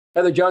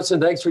Heather Johnston,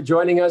 thanks for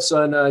joining us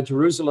on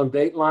Jerusalem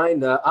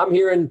Dateline. I'm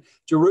here in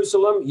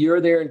Jerusalem.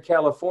 You're there in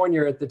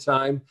California at the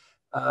time.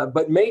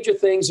 But major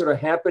things that are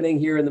happening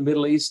here in the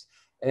Middle East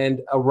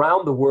and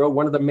around the world.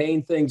 One of the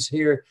main things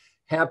here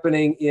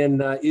happening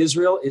in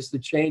Israel is the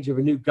change of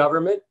a new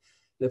government.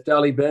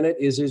 Naftali Bennett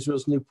is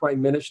Israel's new prime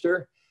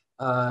minister.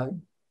 The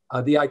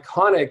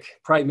iconic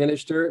prime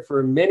minister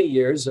for many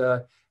years,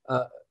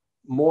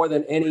 more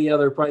than any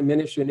other prime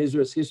minister in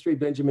Israel's history,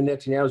 Benjamin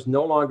Netanyahu, is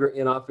no longer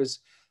in office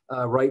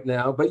right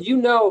now. But you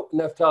know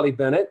Naftali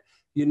Bennett,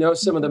 you know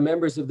some of the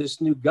members of this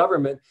new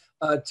government.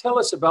 Tell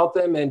us about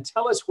them and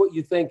tell us what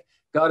you think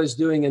God is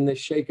doing in this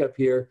shakeup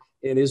here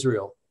in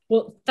Israel.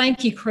 Well,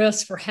 thank you,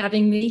 Chris, for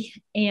having me.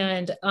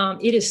 And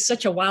it is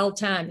such a wild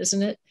time,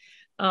 isn't it?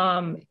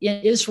 In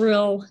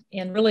Israel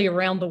and really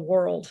around the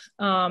world.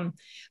 But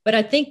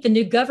I think the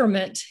new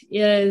government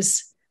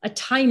is a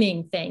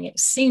timing thing. It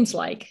seems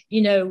like,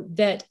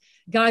 that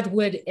God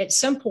would at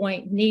some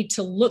point need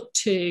to look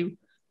to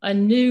a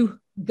new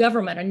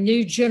government, a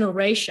new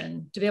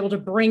generation to be able to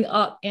bring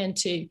up and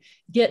to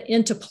get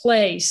into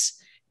place.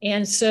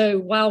 And so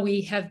while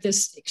we have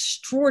this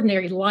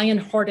extraordinary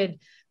lion-hearted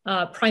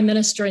prime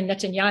minister in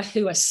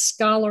Netanyahu, a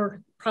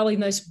scholar, probably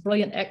the most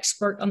brilliant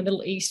expert on the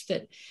Middle East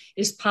that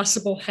is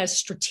possible, has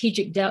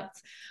strategic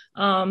depth,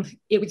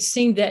 it would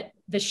seem that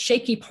the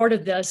shaky part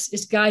of this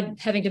is God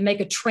having to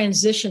make a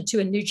transition to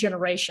a new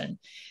generation.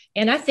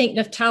 And I think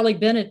Naftali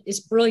Bennett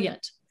is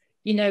brilliant.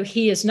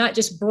 He is not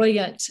just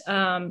brilliant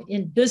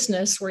in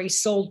business, where he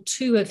sold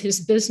two of his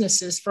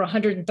businesses for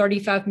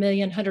 135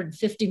 million,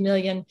 150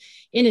 million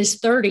in his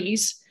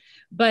 30s,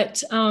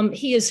 but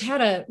he has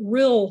had a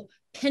real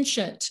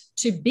penchant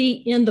to be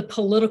in the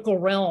political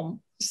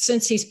realm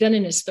since he's been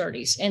in his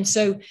 30s. And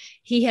so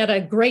he had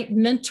a great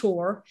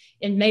mentor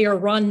in Mayor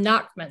Ron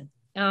Nachman,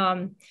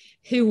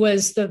 who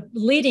was the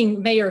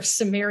leading mayor of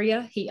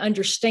Samaria. He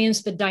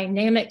understands the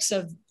dynamics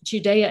of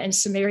Judea and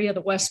Samaria,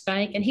 the West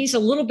Bank, and he's a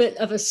little bit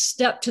of a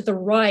step to the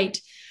right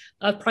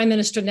of Prime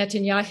Minister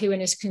Netanyahu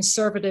and his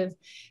conservative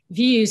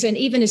views and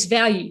even his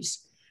values.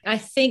 I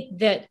think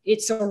that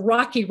it's a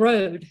rocky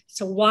road. It's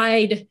a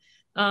wide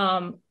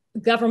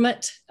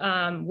government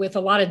with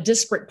a lot of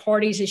disparate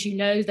parties. As you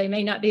know, they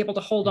may not be able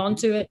to hold on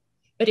to it,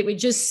 but it would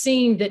just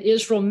seem that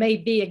Israel may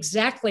be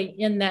exactly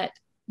in that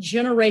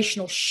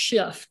generational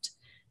shift.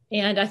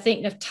 And I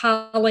think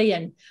Naftali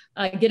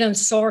and Gideon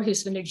Sar,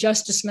 who's the new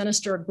justice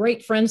minister, are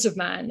great friends of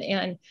mine.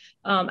 And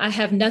I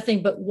have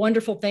nothing but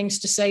wonderful things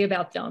to say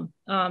about them.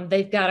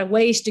 They've got a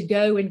ways to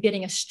go in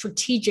getting a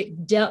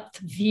strategic depth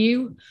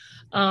view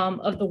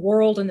of the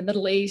world and the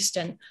Middle East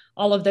and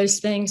all of those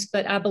things,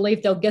 but I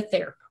believe they'll get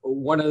there.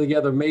 One of the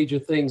other major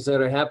things that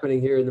are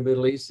happening here in the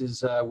Middle East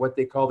is what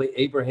they call the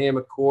Abraham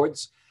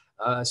Accords,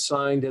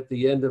 signed at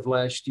the end of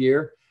last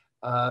year.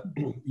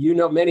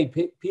 Many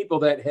people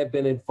that have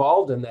been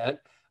involved in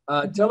that.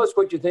 Tell us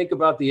what you think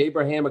about the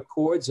Abraham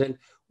Accords and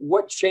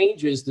what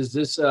changes does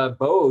this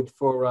bode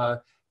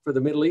for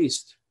the Middle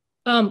East?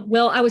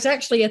 Well, I was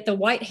actually at the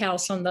White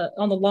House on the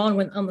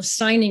lawn on the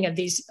signing of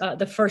these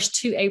the first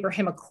two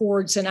Abraham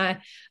Accords, and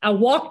I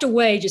walked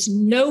away just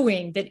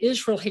knowing that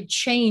Israel had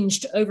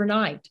changed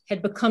overnight,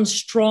 had become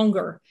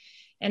stronger.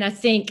 And I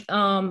think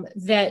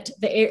that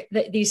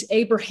these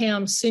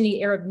Abraham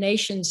Sunni Arab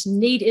nations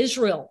need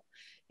Israel.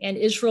 And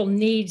Israel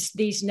needs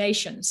these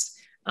nations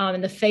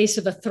in the face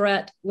of a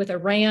threat with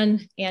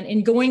Iran and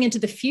in going into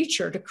the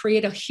future to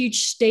create a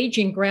huge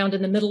staging ground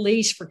in the Middle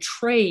East for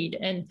trade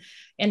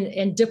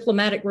and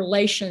diplomatic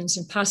relations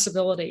and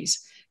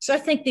possibilities. So I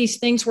think these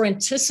things were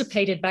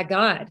anticipated by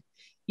God.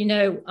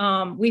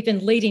 We've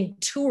been leading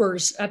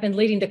tours. I've been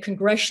leading the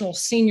congressional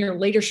senior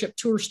leadership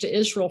tours to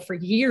Israel for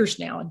years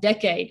now, a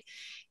decade.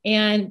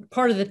 And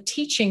part of the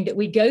teaching that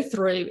we go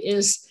through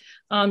is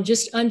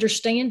just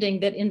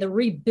understanding that in the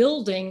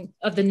rebuilding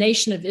of the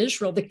nation of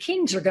Israel, the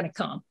kings are going to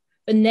come.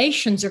 The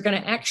nations are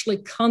going to actually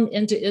come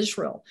into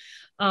Israel.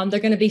 They're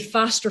going to be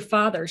foster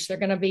fathers. They're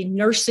going to be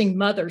nursing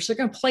mothers. They're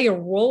going to play a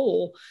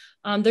role.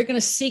 They're going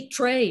to seek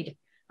trade.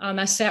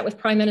 I sat with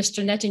Prime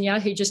Minister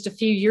Netanyahu just a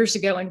few years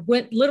ago and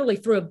went literally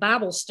through a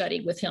Bible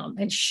study with him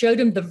and showed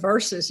him the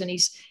verses. And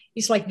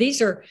he's like,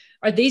 these are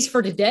these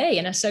for today?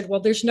 And I said, well,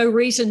 there's no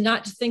reason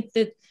not to think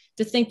that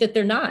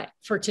they're not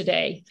for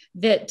today,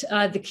 that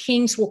the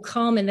kings will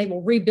come and they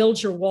will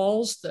rebuild your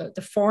walls.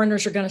 The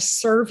foreigners are going to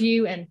serve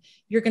you, and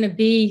you're going to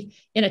be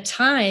in a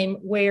time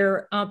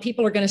where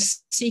people are going to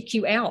seek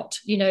you out,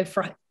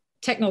 for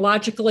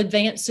technological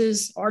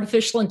advances,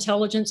 artificial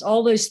intelligence,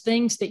 all those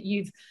things that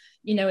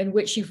in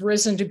which you've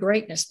risen to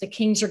greatness. The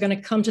kings are going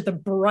to come to the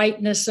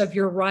brightness of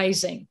your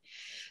rising.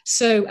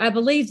 So I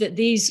believe that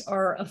these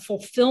are a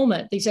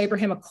fulfillment. These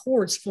Abraham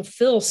Accords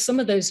fulfill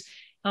some of those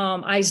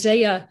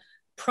Isaiah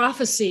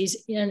prophecies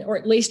or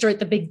at least are at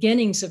the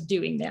beginnings of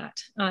doing that.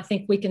 I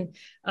think we can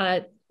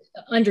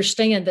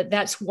understand that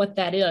that's what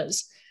that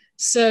is.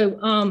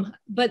 So,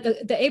 but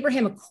the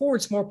Abraham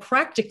Accords more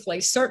practically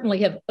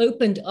certainly have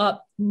opened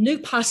up new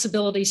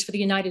possibilities for the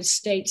United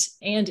States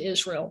and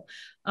Israel.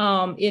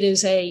 It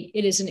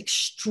is an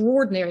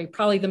extraordinary,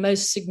 probably the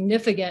most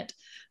significant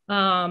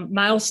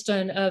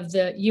milestone of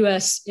the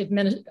U.S.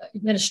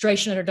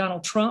 administration under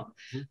Donald Trump,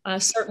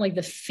 certainly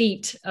the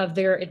feat of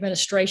their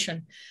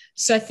administration.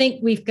 So I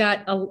think we've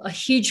got a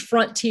huge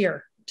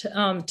frontier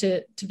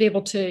to be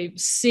able to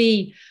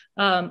see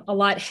a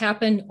lot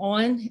happen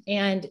on,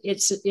 and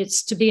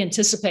it's to be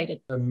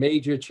anticipated.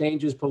 Major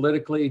changes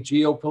politically,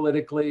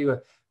 geopolitically,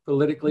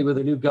 politically with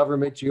a new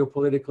government,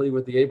 geopolitically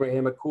with the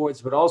Abraham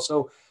Accords, but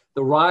also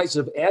the rise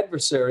of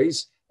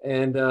adversaries.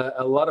 And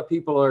a lot of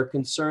people are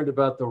concerned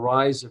about the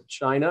rise of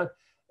China.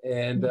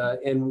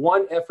 And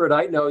one effort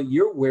I know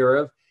you're aware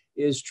of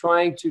is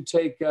trying to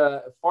take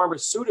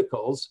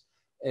pharmaceuticals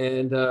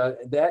and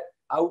that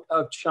out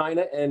of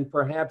China and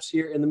perhaps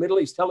here in the Middle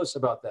East. Tell us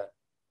about that.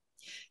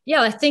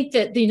 Yeah, I think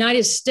that the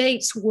United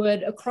States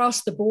would,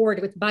 across the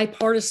board, with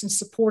bipartisan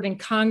support in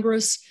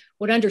Congress,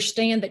 would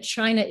understand that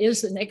China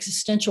is an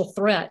existential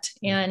threat.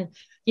 And,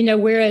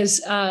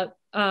 whereas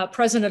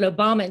President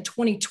Obama in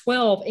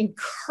 2012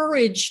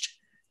 encouraged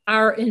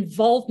our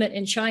involvement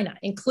in China,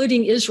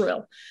 including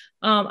Israel.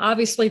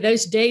 Obviously,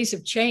 those days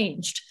have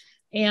changed,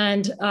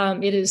 and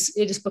it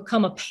has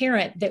become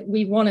apparent that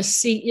we want to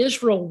see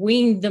Israel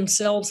wean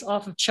themselves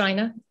off of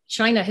China.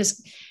 China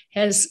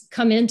has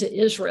come into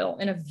Israel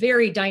in a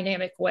very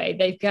dynamic way.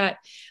 They've got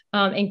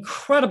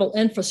incredible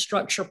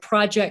infrastructure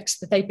projects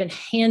that they've been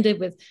handed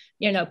with,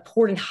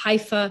 port in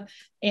Haifa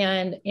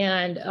and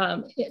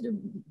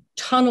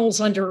tunnels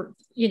under,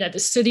 the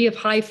city of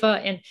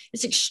Haifa. And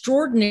it's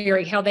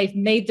extraordinary how they've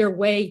made their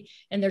way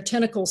and their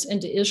tentacles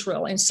into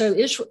Israel. And so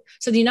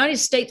the United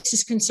States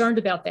is concerned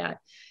about that.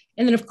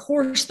 And then, of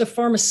course, the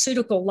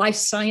pharmaceutical life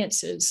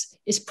sciences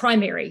is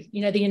primary.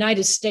 The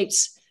United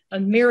States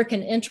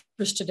American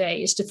interest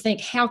today is to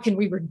think, how can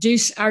we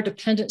reduce our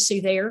dependency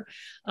there?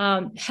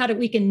 How do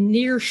we can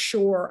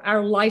nearshore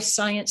our life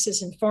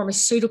sciences and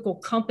pharmaceutical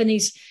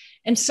companies?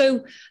 And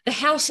so the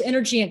House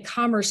Energy and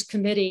Commerce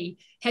Committee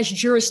has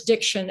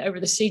jurisdiction over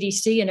the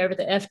CDC and over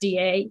the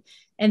FDA,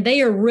 and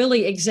they are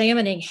really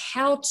examining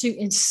how to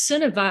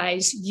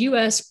incentivize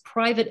U.S.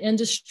 private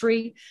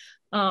industry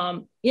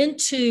out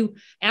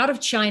of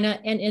China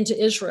and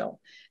into Israel.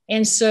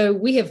 And so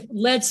we have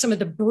led some of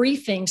the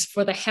briefings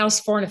for the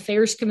House Foreign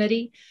Affairs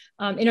Committee,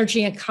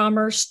 Energy and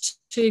Commerce,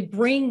 to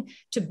bring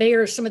to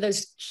bear some of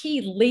those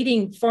key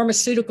leading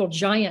pharmaceutical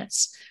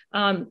giants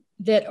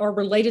that are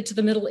related to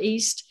the Middle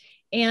East,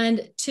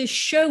 and to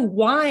show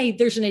why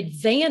there's an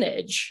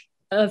advantage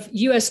of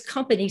U.S.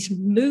 companies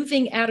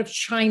moving out of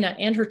China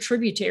and her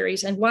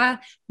tributaries, and why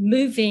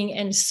moving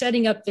and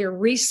setting up their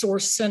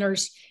resource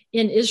centers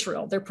in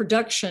Israel, their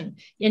production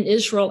in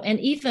Israel,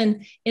 and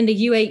even in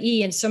the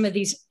UAE and some of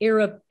these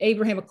Arab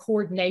Abraham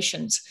Accord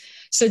nations.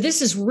 So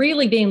this is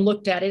really being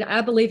looked at.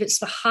 I believe it's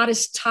the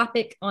hottest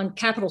topic on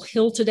Capitol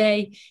Hill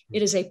today.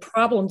 It is a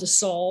problem to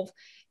solve.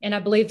 And I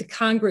believe the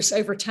Congress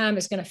over time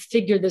is going to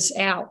figure this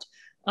out,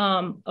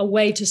 a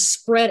way to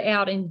spread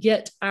out and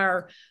get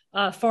our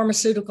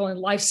pharmaceutical and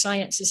life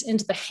sciences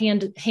into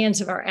the hands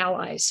of our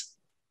allies.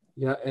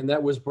 Yeah, and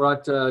that was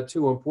brought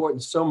to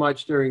importance so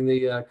much during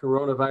the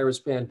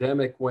coronavirus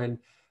pandemic, when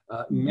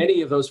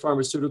many of those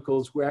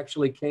pharmaceuticals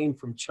actually came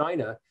from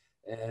China.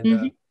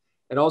 And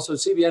and also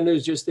CBN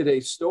News just did a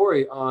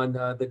story on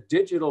the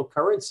digital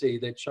currency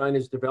that China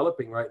is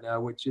developing right now,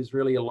 which is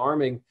really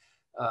alarming,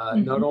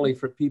 not only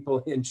for people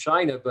in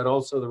China, but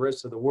also the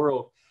rest of the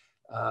world.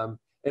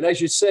 And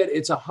as you said,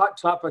 it's a hot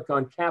topic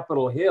on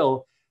Capitol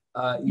Hill.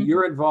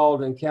 You're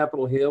involved in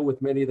Capitol Hill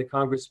with many of the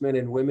congressmen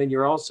and women.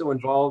 You're also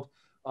involved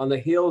on the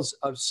hills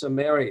of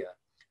Samaria,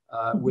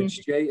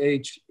 which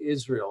J.H.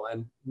 Israel.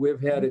 And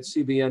we've had at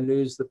CBN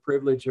News the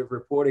privilege of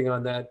reporting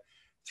on that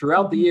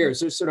throughout the years.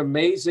 There's an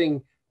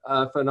amazing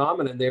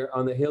phenomenon there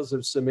on the hills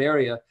of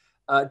Samaria.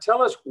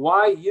 Tell us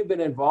why you've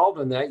been involved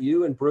in that,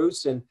 you and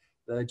Bruce and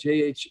the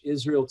J.H.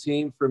 Israel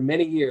team, for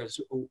many years.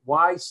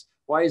 Why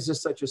is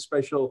this such a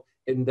special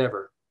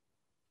endeavor?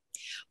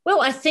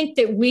 Well, I think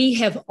that we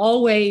have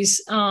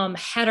always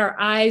had our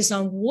eyes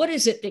on what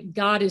is it that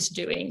God is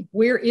doing?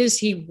 Where is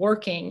he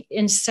working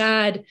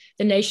inside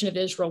the nation of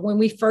Israel? When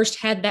we first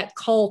had that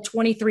call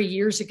 23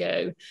 years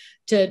ago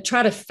to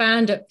try to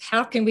find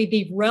how can we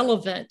be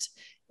relevant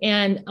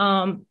and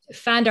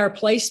find our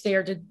place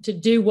there to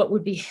do what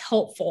would be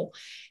helpful.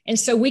 And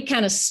so we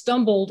kind of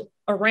stumbled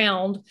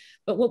around,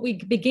 but what we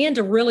began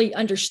to really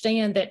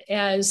understand that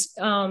as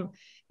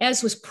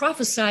was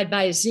prophesied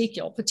by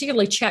Ezekiel,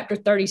 particularly chapter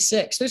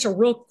 36, there's a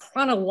real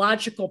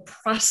chronological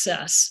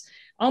process,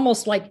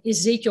 almost like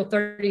Ezekiel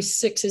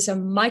 36 is a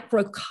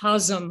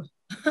microcosm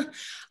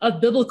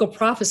of biblical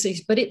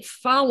prophecies, but it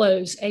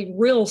follows a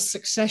real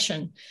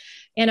succession.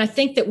 And I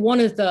think that one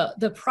of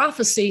the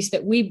prophecies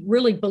that we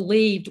really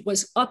believed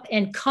was up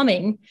and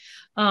coming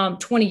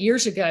 20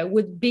 years ago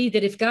would be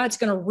that if God's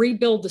going to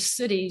rebuild the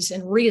cities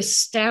and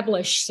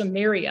reestablish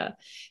Samaria,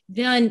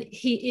 then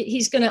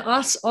he's going to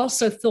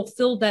also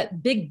fulfill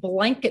that big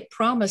blanket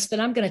promise that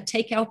I'm going to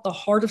take out the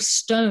heart of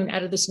stone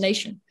out of this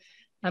nation.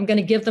 I'm going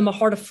to give them a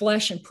heart of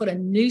flesh and put a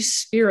new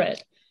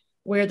spirit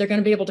where they're going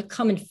to be able to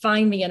come and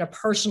find me in a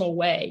personal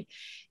way.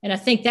 And I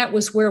think that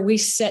was where we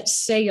set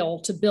sail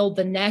to build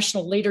the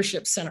National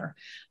Leadership Center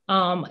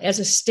as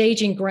a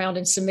staging ground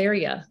in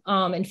Samaria.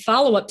 And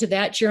follow up to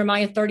that,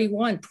 Jeremiah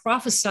 31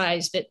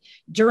 prophesies that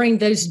during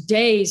those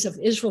days of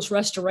Israel's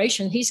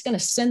restoration, he's going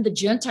to send the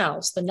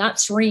Gentiles, the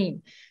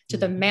Nazarene, to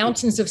the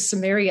mountains of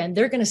Samaria. And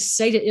they're going to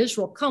say to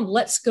Israel, come,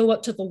 let's go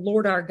up to the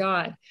Lord our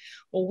God.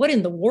 Well, what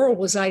in the world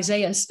was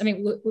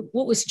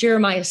what was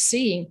Jeremiah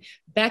seeing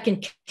back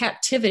in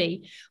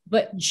captivity,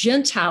 but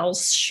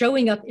Gentiles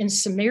showing up in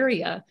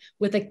Samaria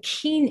with a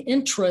keen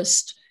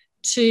interest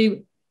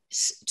to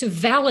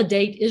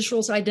validate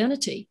Israel's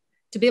identity,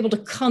 to be able to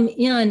come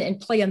in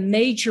and play a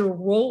major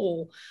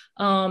role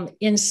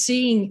in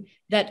seeing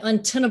that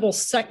untenable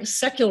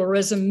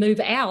secularism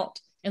move out,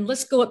 and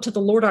let's go up to the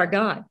Lord our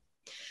God.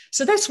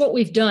 So that's what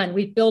we've done.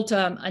 We've built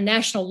a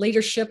national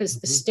leadership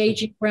as the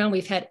staging ground.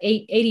 We've had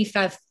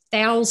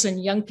 85,000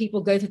 young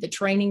people go through the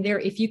training there.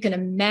 If you can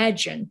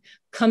imagine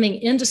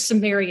coming into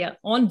Samaria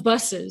on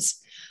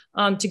buses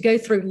to go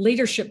through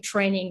leadership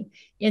training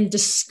in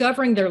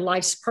discovering their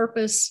life's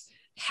purpose,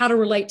 how to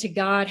relate to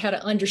God, how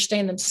to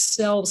understand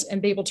themselves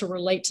and be able to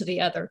relate to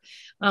the other,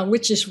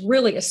 which is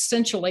really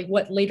essentially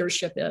what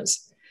leadership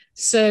is.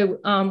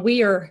 So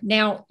we are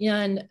now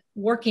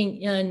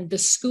working in the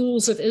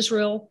schools of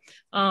Israel.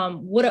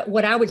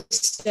 What I would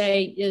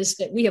say is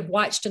that we have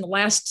watched in the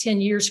last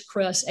 10 years,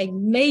 Chris, a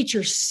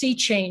major sea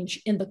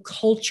change in the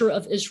culture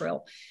of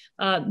Israel.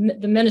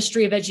 The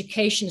Ministry of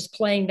Education is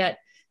playing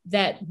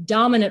that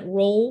dominant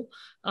role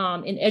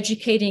in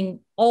educating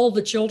all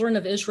the children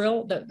of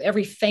Israel.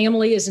 Every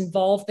family is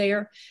involved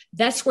there.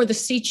 That's where the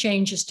sea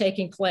change is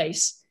taking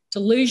place. To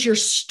lose your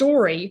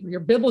story, your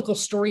biblical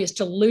story, is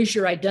to lose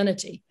your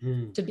identity.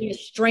 To be a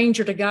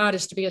stranger to God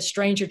is to be a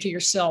stranger to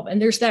yourself.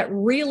 And there's that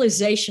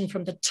realization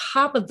from the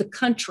top of the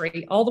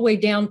country all the way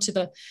down to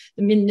the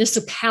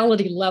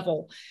municipality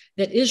level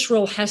that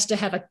Israel has to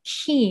have a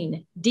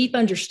keen, deep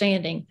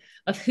understanding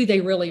of who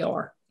they really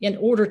are in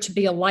order to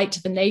be a light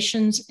to the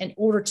nations, in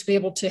order to be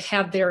able to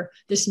have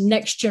this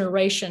next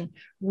generation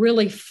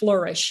really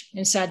flourish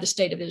inside the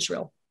state of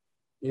Israel.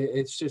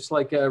 It's just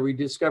like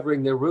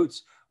rediscovering their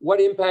roots. What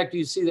impact do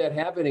you see that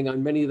happening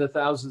on many of the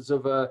thousands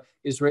of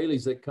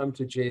Israelis that come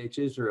to JH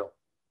Israel?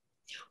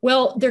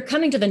 Well, they're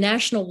coming to the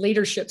National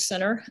Leadership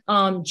Center.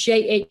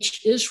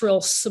 JH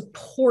Israel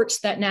supports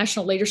that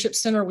National Leadership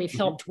Center. We've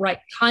helped write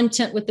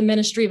content with the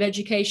Ministry of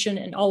Education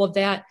and all of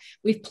that.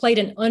 We've played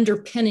an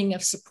underpinning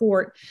of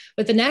support.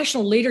 But the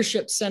National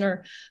Leadership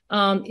Center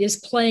is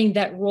playing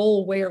that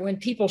role where when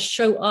people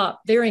show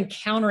up, they're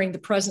encountering the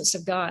presence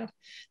of God.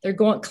 They're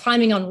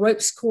climbing on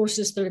ropes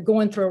courses. They're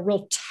going through a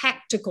real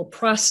tactical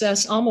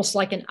process, almost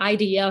like an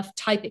IDF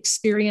type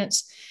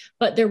experience,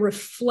 but they're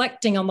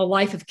reflecting on the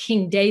life of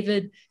King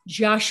David,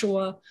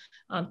 Joshua,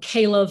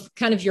 Caleb,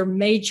 kind of your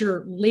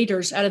major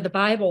leaders out of the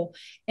Bible.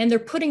 And they're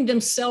putting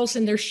themselves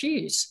in their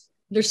shoes.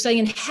 They're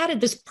saying, how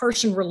did this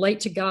person relate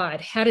to God?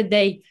 How did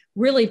they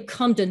really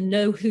come to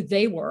know who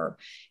they were?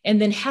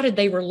 And then how did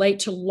they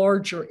relate to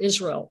larger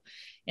Israel?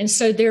 And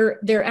so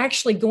they're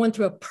actually going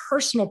through a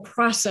personal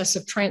process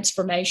of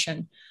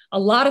transformation. A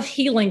lot of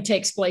healing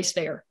takes place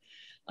there.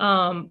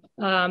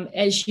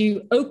 As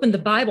you open the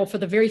Bible for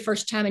the very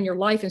first time in your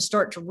life and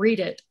start to read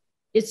it,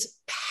 it's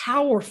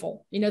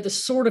powerful. You know, the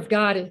sword of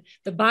God,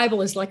 the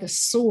Bible is like a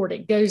sword.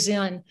 It goes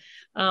in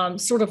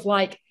sort of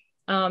like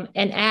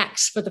an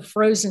axe for the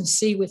frozen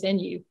sea within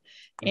you.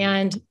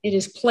 And it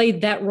has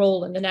played that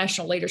role in the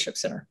National Leadership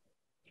Center.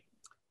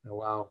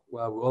 Wow.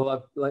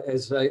 Well,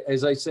 as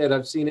I said,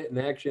 I've seen it in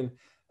action.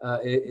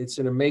 It's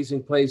an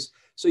amazing place.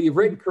 So you've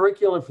written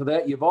curriculum for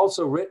that. You've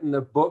also written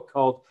a book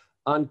called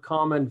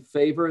Uncommon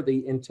Favor,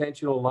 The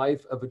Intentional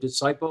Life of a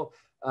Disciple.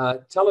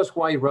 Tell us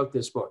why you wrote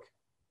this book.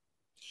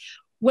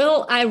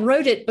 Well, I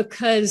wrote it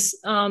because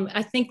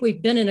I think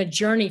we've been in a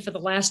journey for the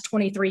last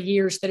 23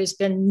 years that has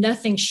been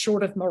nothing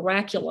short of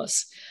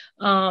miraculous.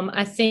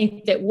 I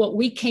think that what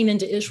we came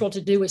into Israel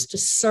to do is to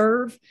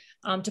serve,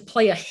 to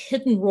play a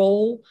hidden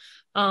role,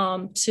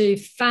 to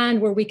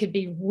find where we could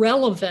be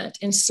relevant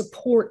and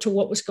support to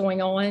what was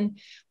going on.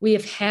 We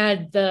have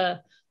had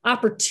the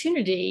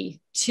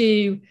opportunity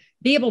to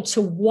be able to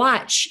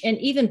watch and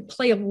even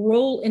play a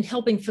role in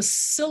helping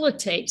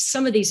facilitate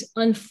some of these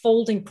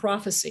unfolding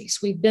prophecies.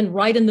 We've been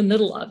right in the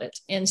middle of it.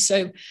 And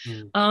so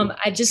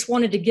I just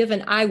wanted to give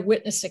an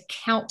eyewitness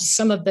account to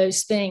some of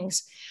those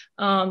things.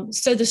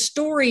 So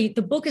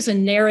the book is a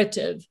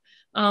narrative,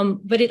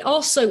 but it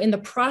also, in the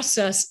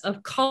process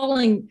of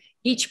calling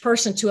each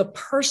person to a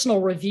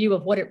personal review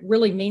of what it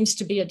really means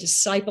to be a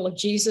disciple of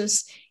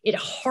Jesus, it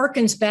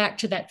harkens back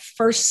to that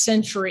first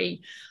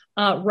century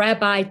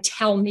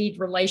rabbi-talmid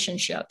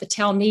relationship, the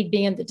talmid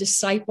being the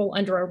disciple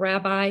under a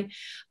rabbi,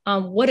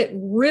 what it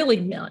really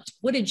meant.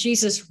 What did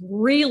Jesus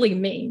really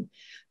mean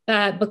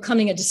by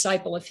becoming a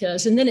disciple of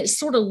his? And then it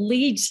sort of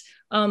leads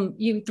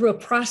you through a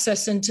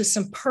process into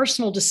some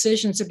personal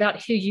decisions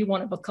about who you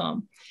want to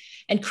become.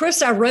 And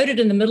Chris, I wrote it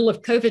in the middle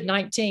of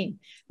COVID-19.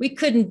 We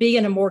couldn't be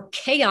in a more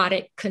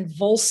chaotic,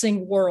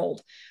 convulsing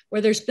world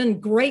where there's been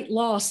great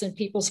loss in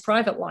people's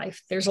private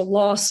life. There's a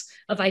loss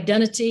of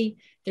identity.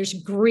 There's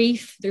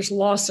grief, there's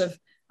loss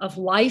of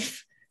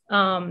life.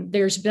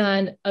 There's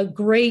been a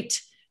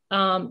great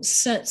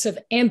sense of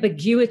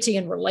ambiguity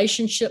in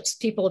relationships.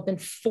 People have been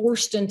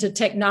forced into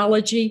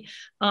technology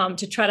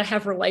to try to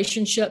have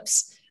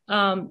relationships.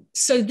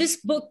 So this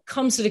book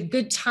comes at a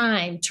good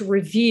time to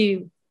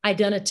review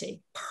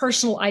identity,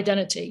 personal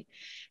identity,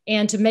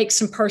 and to make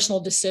some personal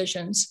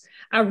decisions.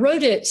 I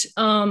wrote it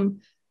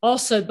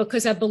also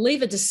because I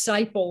believe a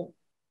disciple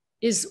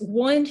is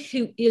one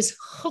who is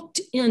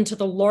hooked into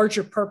the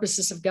larger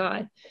purposes of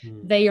God.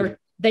 Mm.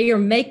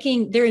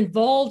 They're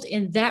involved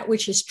in that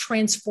which is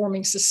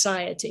transforming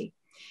society.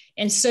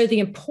 And so the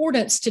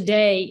importance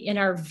today in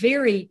our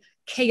very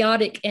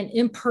chaotic and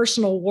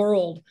impersonal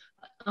world,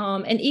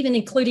 and even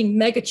including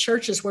mega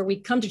churches where we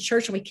come to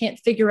church and we can't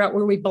figure out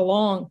where we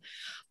belong,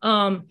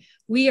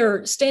 we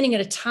are standing at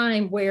a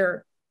time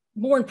where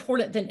more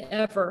important than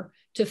ever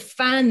to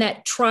find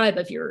that tribe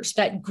of yours,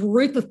 that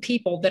group of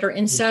people that are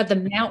inside the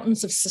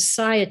mountains of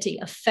society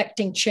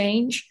affecting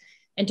change,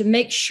 and to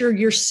make sure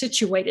you're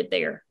situated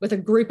there with a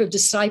group of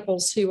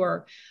disciples who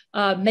are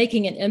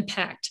making an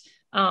impact,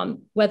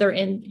 whether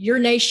in your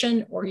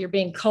nation or you're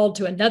being called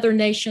to another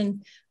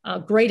nation. A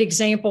great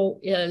example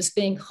is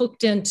being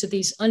hooked into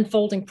these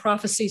unfolding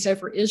prophecies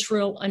over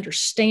Israel,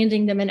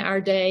 understanding them in our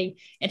day,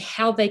 and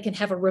how they can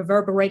have a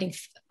reverberating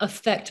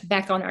effect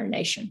back on our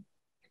nation.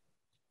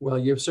 Well,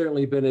 you've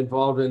certainly been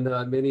involved in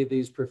many of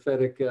these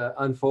prophetic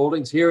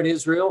unfoldings here in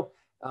Israel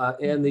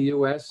and the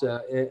U.S.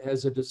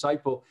 As a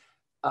disciple.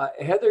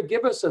 Heather,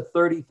 give us a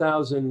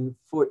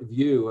 30,000-foot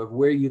view of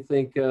where you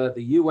think the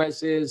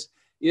U.S. is,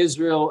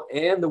 Israel,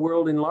 and the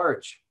world in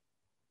large.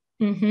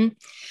 Mm-hmm.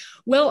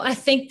 Well, I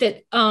think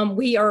that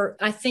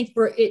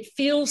it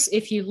feels,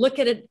 if you look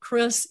at it,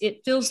 Chris,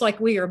 it feels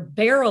like we are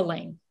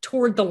barreling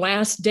toward the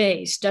last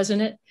days, doesn't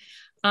it?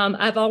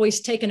 I've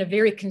always taken a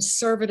very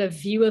conservative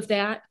view of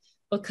that,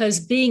 because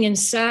being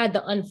inside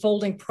the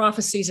unfolding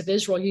prophecies of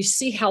Israel, you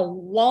see how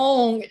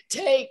long it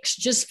takes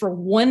just for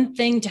one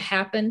thing to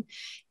happen,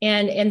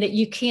 and that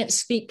you can't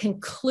speak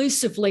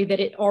conclusively that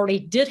it already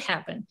did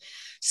happen.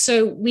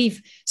 So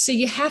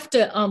you have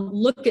to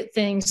look at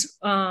things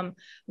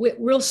with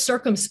real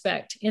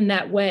circumspect in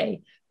that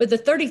way. But the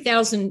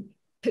 30,000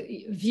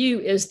 view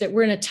is that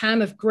we're in a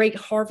time of great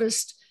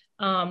harvest.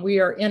 We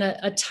are in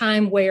a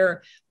time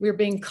where we're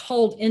being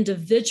called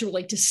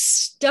individually to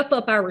step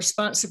up our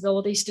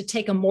responsibilities, to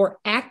take a more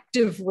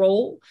active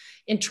role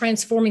in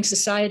transforming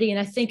society. And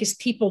I think as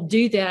people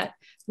do that,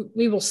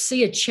 we will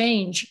see a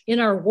change in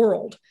our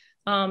world.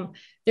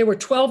 There were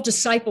 12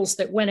 disciples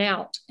that went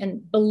out,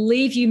 and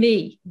believe you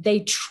me,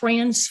 they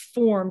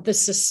transformed the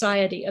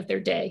society of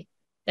their day.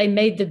 They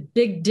made the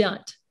big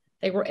dent.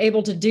 They were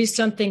able to do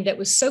something that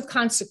was so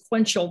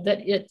consequential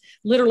that it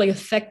literally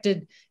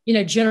affected,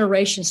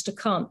 generations to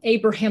come.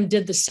 Abraham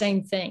did the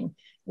same thing.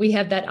 We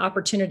have that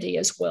opportunity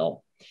as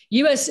well.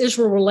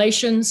 U.S.-Israel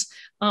relations,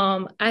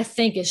 I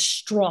think, is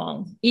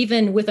strong.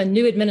 Even with a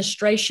new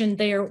administration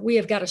there, we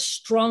have got a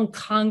strong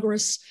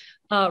Congress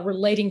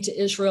relating to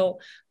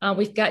Israel.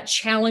 We've got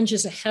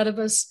challenges ahead of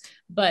us,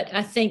 but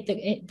I think that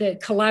the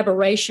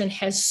collaboration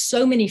has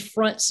so many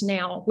fronts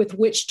now with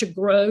which to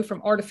grow,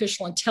 from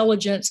artificial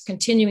intelligence,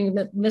 continuing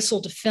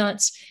missile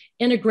defense,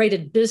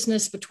 integrated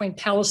business between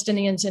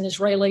Palestinians and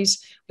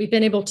Israelis. We've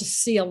been able to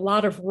see a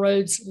lot of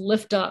roads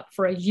lift up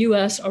for a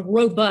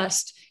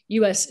robust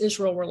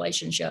U.S.-Israel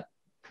relationship.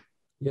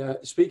 Yeah,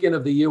 speaking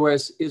of the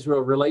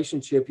U.S.-Israel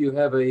relationship, you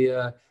have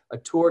a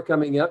tour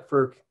coming up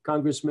for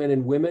congressmen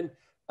and women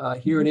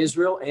here in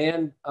Israel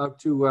and up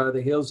to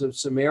the hills of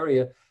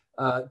Samaria.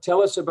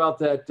 Tell us about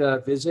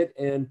that visit,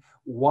 and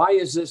why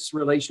is this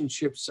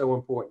relationship so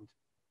important?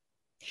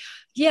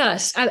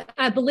 Yes,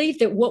 I believe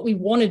that what we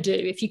want to do,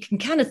 if you can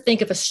kind of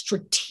think of a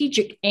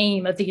strategic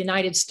aim of the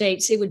United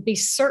States, it would be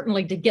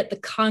certainly to get the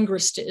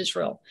Congress to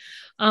Israel.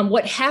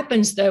 What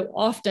happens, though,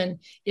 often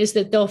is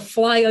that they'll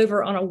fly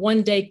over on a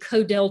one-day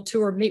Codel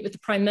tour, meet with the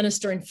prime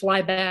minister, and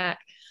fly back.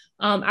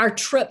 Our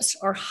trips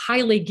are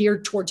highly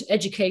geared towards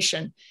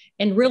education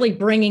and really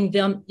bringing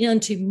them in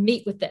to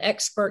meet with the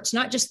experts,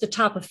 not just the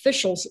top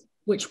officials,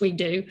 which we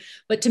do,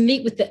 but to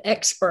meet with the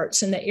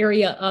experts in the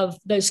area of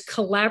those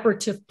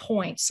collaborative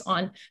points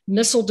on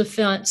missile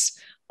defense,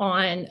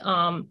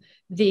 on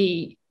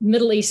the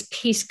Middle East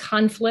peace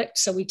conflict.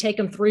 So we take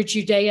them through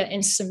Judea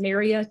and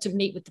Samaria to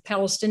meet with the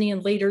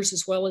Palestinian leaders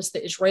as well as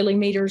the Israeli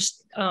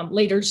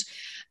leaders,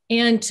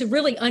 and to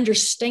really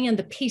understand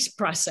the peace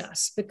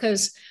process,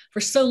 because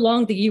for so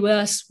long the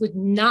U.S. would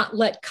not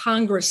let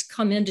Congress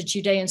come into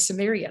Judea and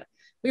Samaria.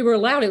 We were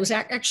allowed. It was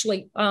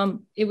actually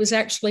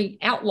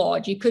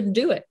outlawed. You couldn't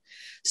do it.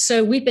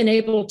 So we've been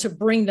able to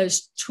bring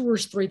those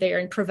tours through there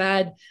and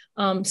provide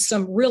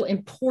some real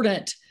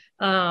important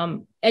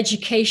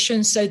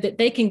education so that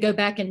they can go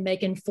back and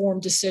make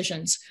informed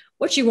decisions.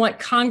 What you want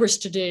Congress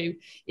to do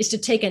is to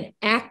take an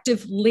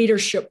active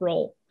leadership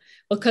role.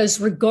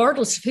 because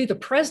regardless of who the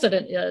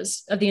president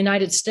is of the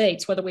United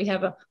States, whether we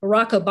have a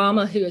Barack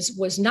Obama who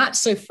was not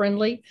so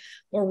friendly,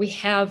 or we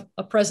have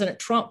a President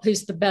Trump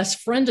who's the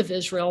best friend of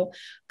Israel,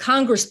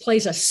 Congress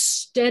plays a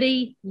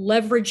steady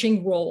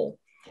leveraging role.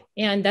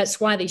 And that's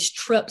why these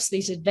trips,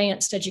 these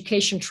advanced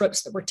education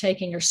trips that we're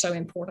taking are so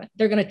important.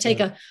 They're going to take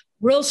a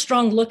real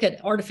strong look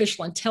at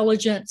artificial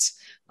intelligence,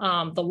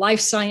 the life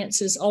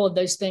sciences, all of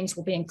those things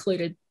will be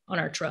included on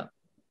our trip.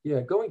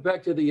 Yeah, going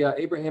back to the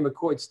Abraham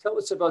Accords, tell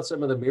us about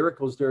some of the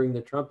miracles during the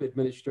Trump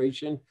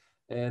administration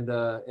and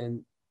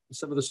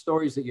some of the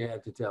stories that you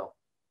had to tell.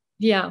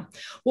 Yeah,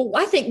 well,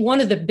 I think one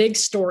of the big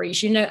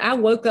stories, I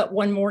woke up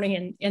one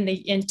morning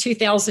in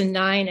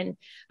 2009 and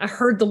I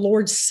heard the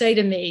Lord say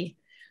to me,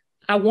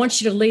 I want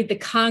you to lead the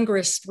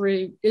Congress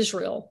through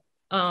Israel,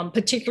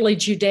 particularly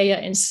Judea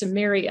and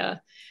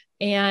Samaria.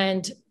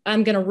 And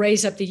I'm going to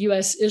raise up the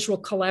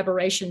U.S.-Israel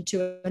collaboration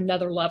to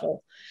another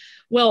level.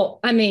 Well,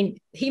 I mean,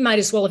 he might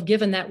as well have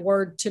given that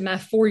word to my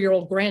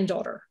 4-year-old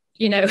granddaughter.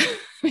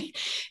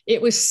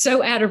 It was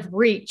so out of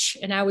reach,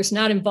 and I was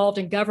not involved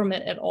in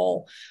government at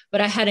all.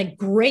 But I had a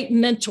great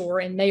mentor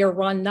in Mayor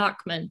Ron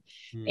Nachman,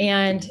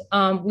 and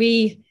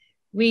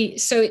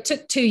so it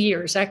took 2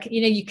 years.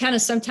 You kind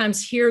of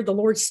sometimes hear the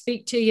Lord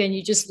speak to you, and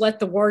you just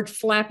let the word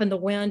flap in the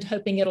wind,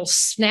 hoping it'll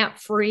snap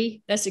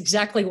free. That's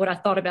exactly what I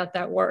thought about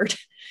that word,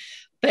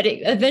 but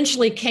it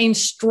eventually came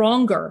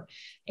stronger,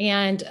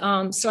 and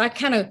so I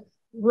kind of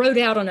wrote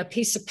out on a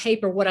piece of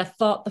paper what I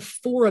thought the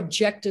 4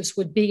 objectives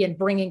would be in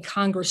bringing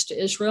Congress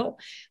to Israel,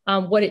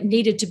 what it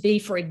needed to be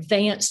for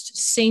advanced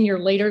senior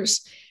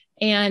leaders.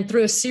 And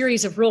through a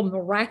series of real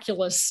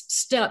miraculous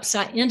steps,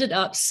 I ended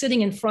up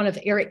sitting in front of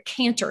Eric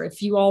Cantor.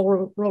 If you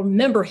all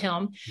remember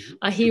him,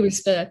 he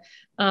was the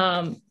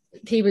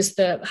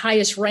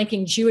highest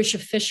ranking Jewish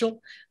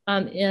official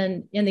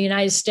in the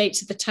United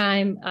States at the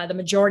time, the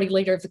majority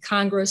leader of the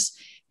Congress.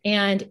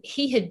 And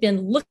he had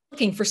been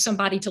looking for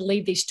somebody to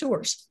lead these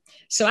tours.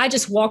 So I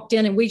just walked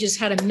in and we just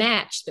had a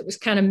match that was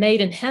kind of made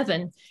in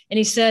heaven. And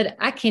he said,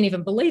 I can't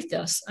even believe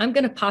this. I'm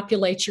going to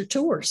populate your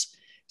tours.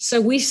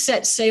 So we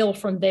set sail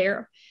from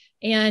there.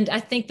 And I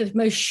think the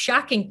most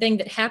shocking thing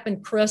that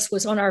happened, Chris,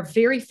 was on our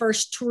very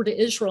first tour to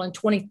Israel in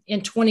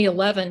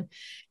 2011.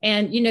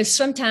 And,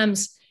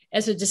 sometimes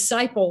as a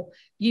disciple,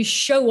 you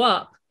show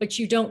up, but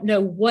you don't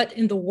know what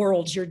in the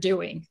world you're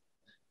doing.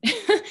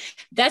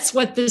 That's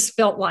what this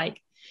felt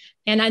like.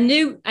 And I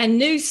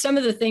knew some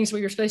of the things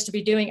we were supposed to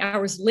be doing. I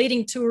was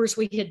leading tours.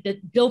 We had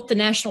built the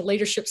National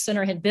Leadership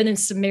Center, had been in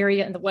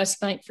Samaria and the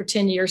West Bank for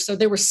 10 years. So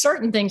there were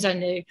certain things I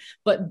knew,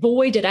 but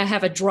boy, did I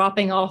have a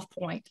dropping off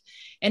point.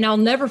 And I'll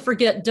never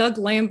forget Doug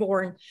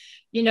Lamborn,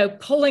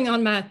 pulling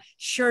on my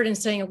shirt and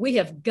saying, we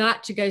have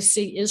got to go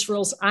see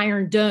Israel's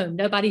Iron Dome.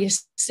 Nobody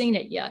has seen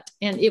it yet.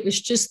 And it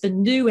was just the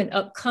new and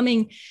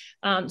upcoming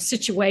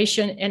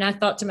situation. And I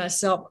thought to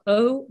myself,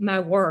 oh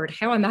my word,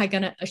 how am I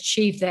going to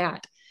achieve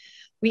that?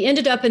 We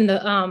ended up in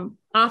the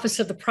office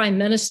of the prime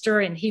minister,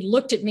 and he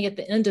looked at me at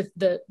the end of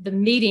the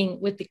meeting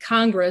with the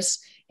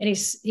Congress, and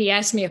he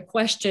asked me a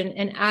question,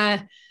 and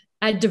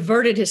I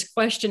diverted his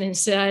question and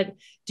said,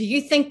 do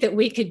you think that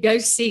we could go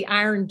see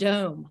Iron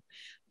Dome?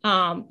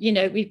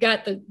 We've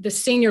got the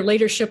senior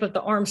leadership of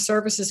the Armed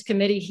Services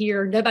Committee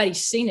here.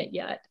 Nobody's seen it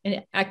yet.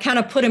 And I kind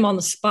of put him on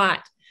the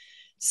spot.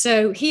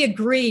 So he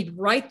agreed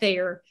right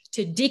there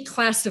to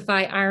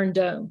declassify Iron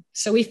Dome.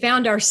 So we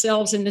found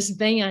ourselves in this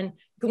van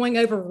going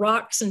over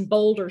rocks and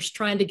boulders,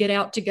 trying to get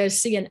out to go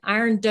see an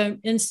Iron Dome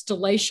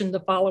installation the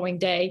following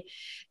day.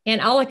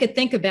 And all I could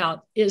think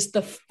about is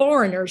the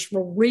foreigners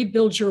will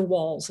rebuild your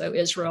walls, O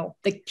Israel.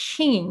 The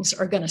kings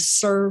are going to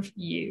serve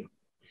you.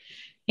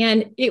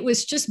 And it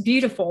was just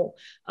beautiful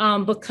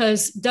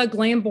because Doug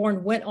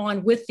Lamborn went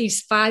on with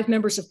these 5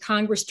 members of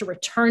Congress to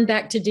return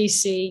back to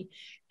DC,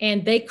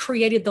 and they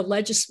created the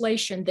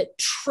legislation that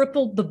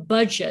tripled the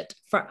budget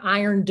for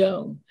Iron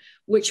Dome,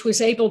 which was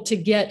able to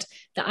get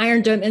the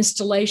Iron Dome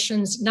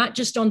installations, not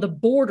just on the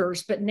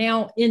borders, but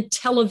now in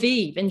Tel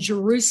Aviv and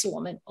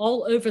Jerusalem and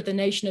all over the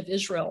nation of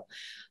Israel.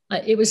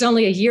 It was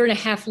only a year and a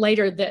half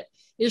later that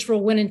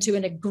Israel went into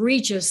an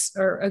egregious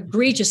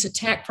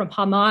attack from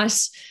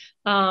Hamas,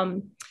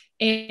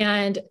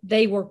 and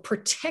they were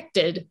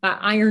protected by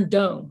Iron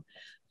Dome.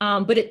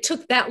 But it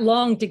took that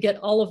long to get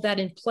all of that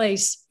in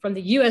place from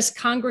the U.S.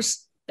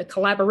 Congress, the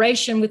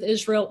collaboration with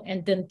Israel,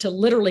 and then to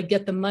literally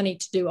get the money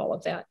to do all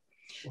of that.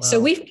 Wow.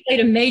 So we've played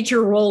a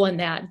major role in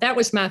that. That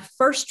was my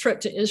first trip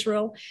to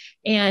Israel.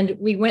 And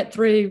we went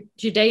through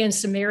Judea and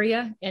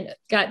Samaria and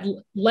got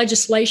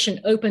legislation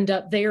opened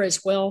up there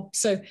as well.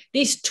 So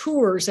these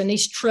tours and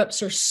these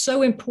trips are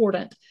so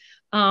important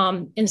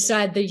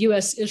inside the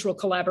U.S.-Israel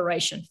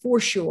collaboration, for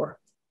sure.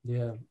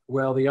 Yeah,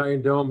 well, the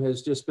Iron Dome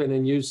has just been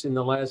in use in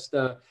the last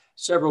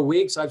several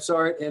weeks. I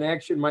saw it in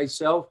action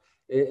myself.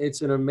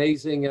 It's an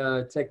amazing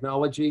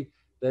technology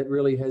that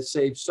really has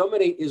saved so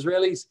many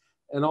Israelis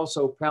and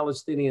also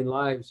Palestinian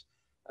lives.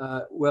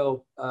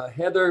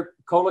 Heather,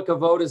 kol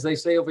hakavod, as they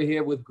say over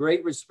here, with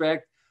great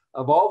respect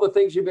of all the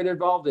things you've been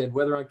involved in,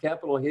 whether on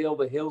Capitol Hill,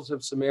 the hills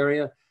of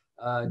Samaria,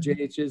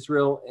 JH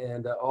Israel,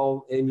 and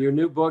all in your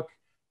new book,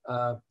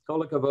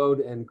 Kol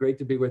hakavod, and great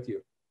to be with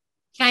you.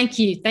 Thank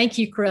you. Thank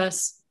you,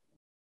 Chris.